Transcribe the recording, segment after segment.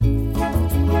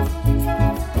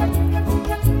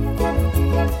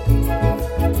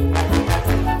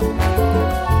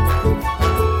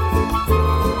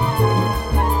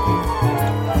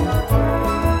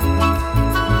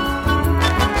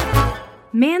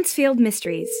Mansfield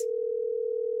Mysteries.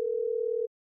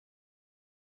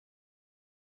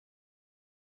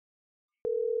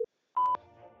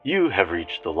 You have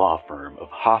reached the law firm of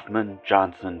Hoffman,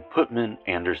 Johnson, Putman,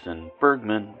 Anderson,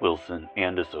 Bergman, Wilson,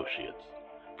 and Associates.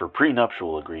 For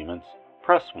prenuptial agreements,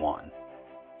 press 1.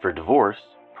 For divorce,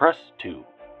 press 2.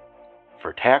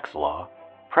 For tax law,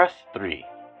 press 3.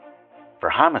 For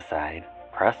homicide,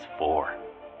 press 4.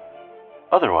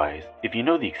 Otherwise, if you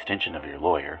know the extension of your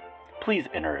lawyer, please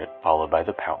enter it followed by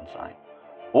the pound sign.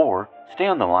 Or stay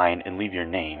on the line and leave your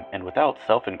name, and without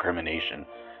self-incrimination,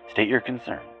 state your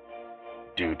concern.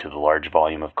 Due to the large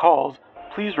volume of calls,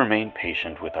 please remain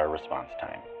patient with our response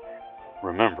time.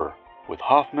 Remember, with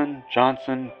Hoffman,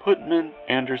 Johnson, Putman,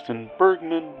 Anderson,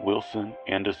 Bergman, Wilson,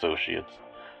 and Associates,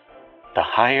 the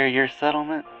higher your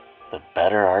settlement, the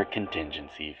better our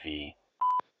contingency fee.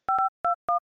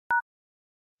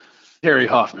 Harry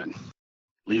Hoffman,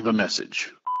 leave a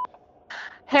message.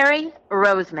 Harry,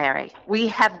 Rosemary, we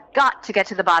have got to get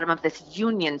to the bottom of this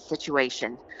union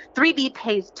situation. 3B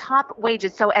pays top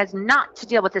wages so as not to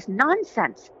deal with this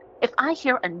nonsense. If I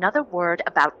hear another word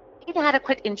about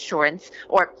inadequate insurance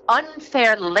or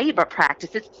unfair labor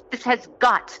practices, this has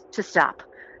got to stop.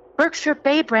 Berkshire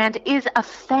Bay Brand is a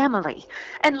family.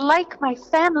 And like my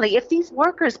family, if these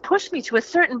workers push me to a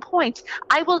certain point,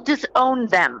 I will disown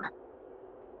them.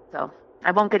 So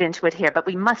I won't get into it here, but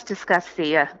we must discuss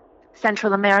the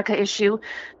Central America issue.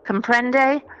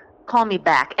 Comprende? Call me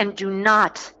back, and do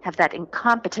not have that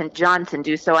incompetent Johnson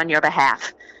do so on your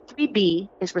behalf. 3B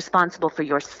is responsible for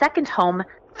your second home,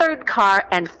 third car,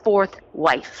 and fourth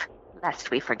wife,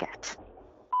 lest we forget.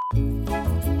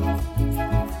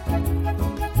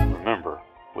 Remember,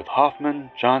 with Hoffman,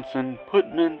 Johnson,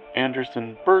 Putman,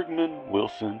 Anderson, Bergman,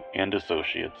 Wilson, and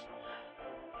Associates,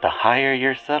 the higher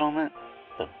your settlement,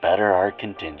 the better our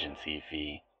contingency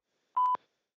fee.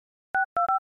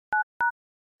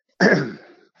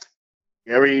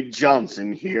 Gary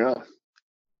Johnson here.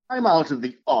 I'm out of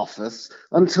the office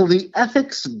until the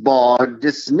Ethics Board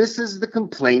dismisses the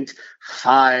complaint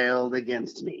filed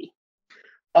against me.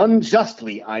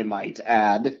 Unjustly, I might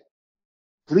add.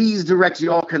 Please direct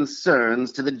your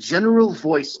concerns to the general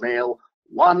voicemail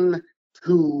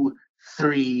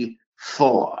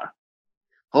 1234.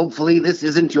 Hopefully this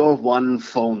isn't your one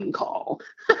phone call.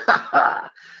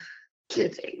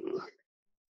 Kidding.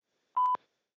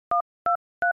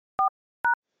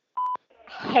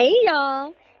 Hey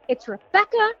y'all, it's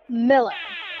Rebecca Miller.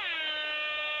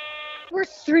 We're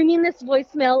streaming this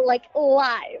voicemail like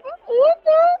live.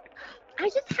 I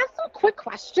just have some quick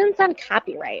questions on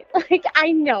copyright.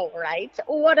 I know, right?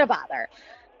 What a bother.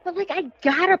 But I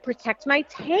gotta protect my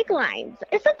taglines.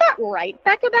 Isn't that right,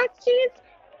 Becca Backstage?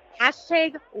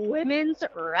 Hashtag women's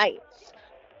rights.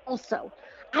 Also,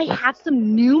 I have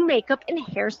some new makeup and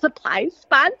hair supply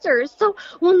sponsors, so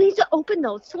we'll need to open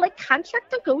those to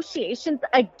contract negotiations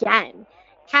again.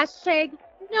 Hashtag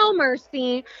no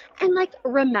mercy. And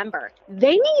remember,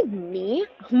 they need me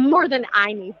more than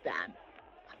I need them.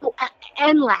 Oh,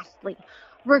 and lastly,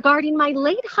 regarding my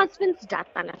late husband's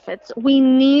death benefits, we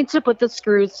need to put the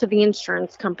screws to the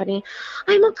insurance company.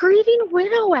 I'm a grieving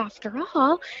widow after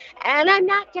all, and I'm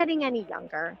not getting any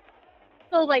younger.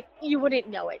 So, you wouldn't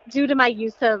know it due to my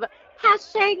use of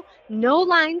hashtag no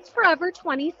lines forever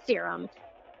 20 serum.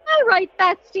 All right,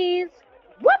 besties.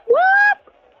 Whoop, whoop.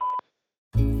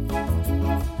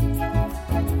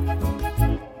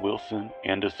 Wilson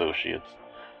and Associates.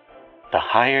 The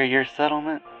higher your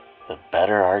settlement, the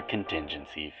better our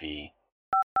contingency fee.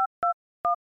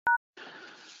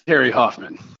 Harry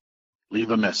Hoffman,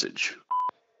 leave a message.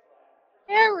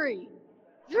 Harry,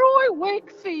 Joy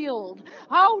Wakefield,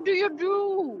 how do you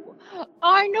do?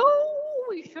 I know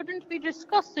we shouldn't be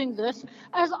discussing this,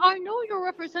 as I know you're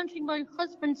representing my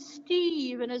husband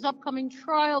Steve in his upcoming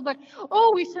trial, but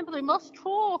we simply must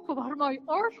talk about my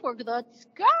artwork that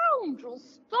scoundrel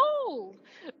stole.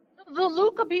 The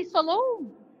Luca B.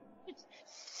 Salome. It's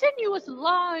sinuous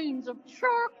lines of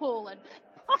charcoal and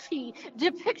putty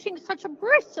depicting such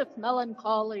abrasive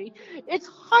melancholy. It's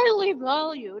highly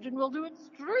valued and will do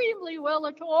extremely well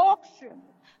at auction.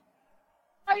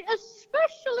 I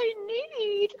especially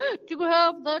need to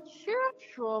have that shirt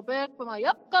show back for my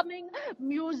upcoming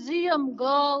museum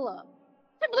gala.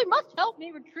 Simply must help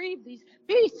me retrieve these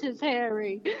pieces,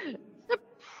 Harry.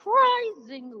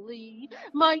 Surprisingly,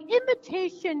 my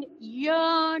imitation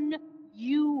Jan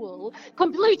Ewell,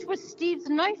 complete with Steve's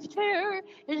knife tear,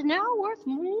 is now worth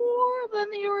more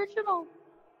than the original.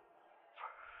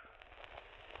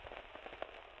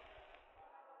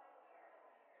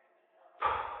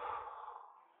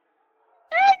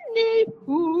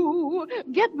 Anywho,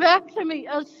 get back to me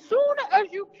as soon as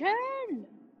you can.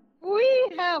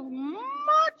 We have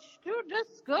much to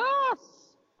discuss.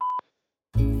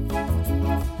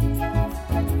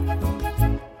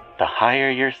 The higher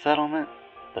your settlement,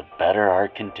 the better our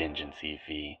contingency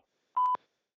fee.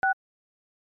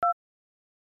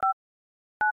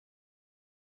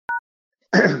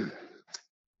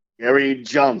 Gary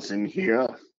Johnson here.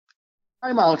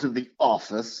 I'm out of the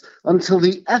office until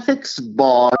the ethics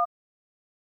board.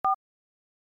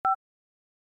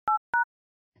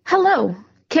 Hello,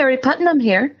 Carrie Putnam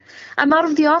here. I'm out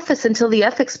of the office until the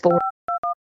ethics board.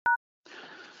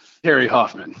 Harry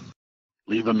Hoffman,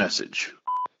 leave a message.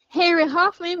 Harry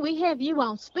Hoffman, we have you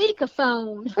on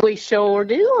speakerphone. We sure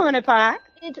do, honey pie.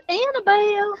 It's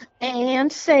Annabelle.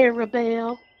 And Sarah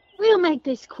Bell. We'll make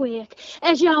this quick,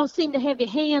 as y'all seem to have your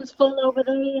hands full over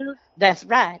there. That's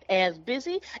right, as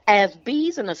busy as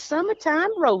bees in a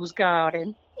summertime rose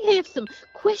garden. We have some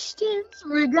questions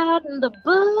regarding the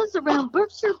buzz around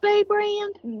Berkshire Bay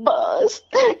brand. Buzz,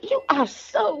 you are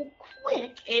so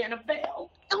quick,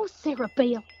 Annabelle. Oh, Sarah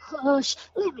Bell, hush,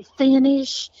 let me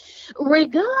finish.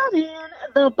 Regarding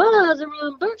the buzz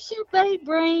around Berkshire Bay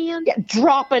brand. Yeah,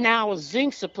 dropping our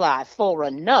zinc supply for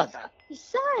another.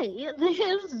 Say,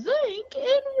 there's zinc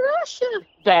in Russia.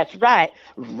 That's right,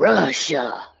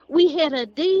 Russia. We had a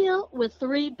deal with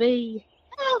 3B.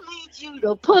 I'll need you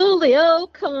to pull the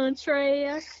old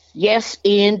contrast. Yes,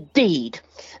 indeed.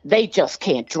 They just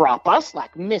can't drop us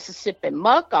like Mississippi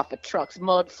muck off a truck's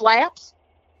mud flaps.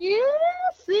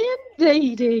 Yes,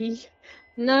 indeedy.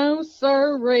 No,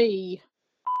 sirree.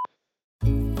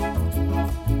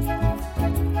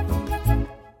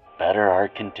 Better our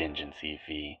contingency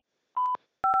fee.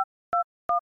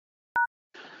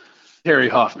 Harry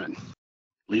Hoffman,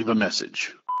 leave a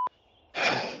message.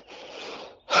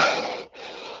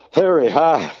 Harry,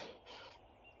 hi.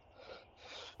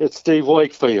 It's Steve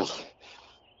Wakefield.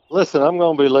 Listen, I'm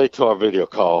going to be late to our video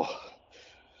call.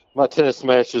 My tennis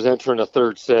match is entering the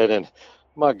third set, and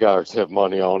my guards have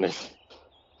money on it.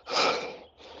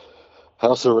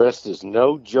 House arrest is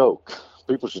no joke.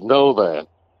 People should know that.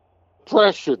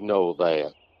 Press should know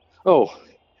that. Oh,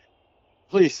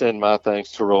 please send my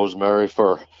thanks to Rosemary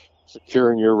for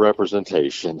securing your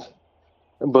representation.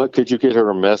 But could you get her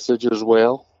a message as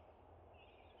well?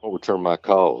 I'll return my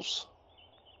calls.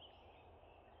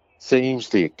 Seems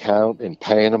the account in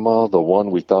Panama, the one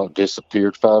we thought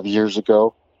disappeared 5 years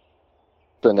ago,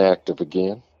 been active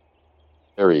again.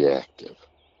 Very active.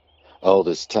 All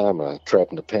this time, a trap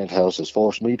in the penthouse has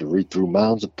forced me to read through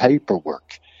mounds of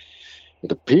paperwork.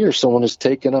 It appears someone has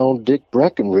taken on Dick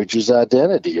Breckenridge's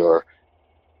identity, or...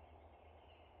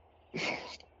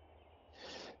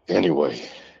 Anyway,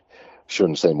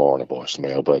 shouldn't say more on a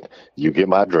voicemail, but you get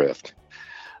my drift.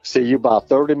 See you about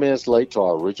 30 minutes late to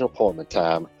our original appointment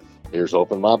time. Here's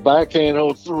hoping my backhand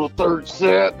holds through a third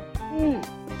set.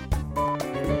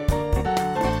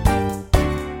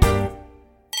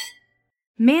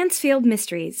 Mansfield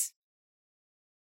Mysteries.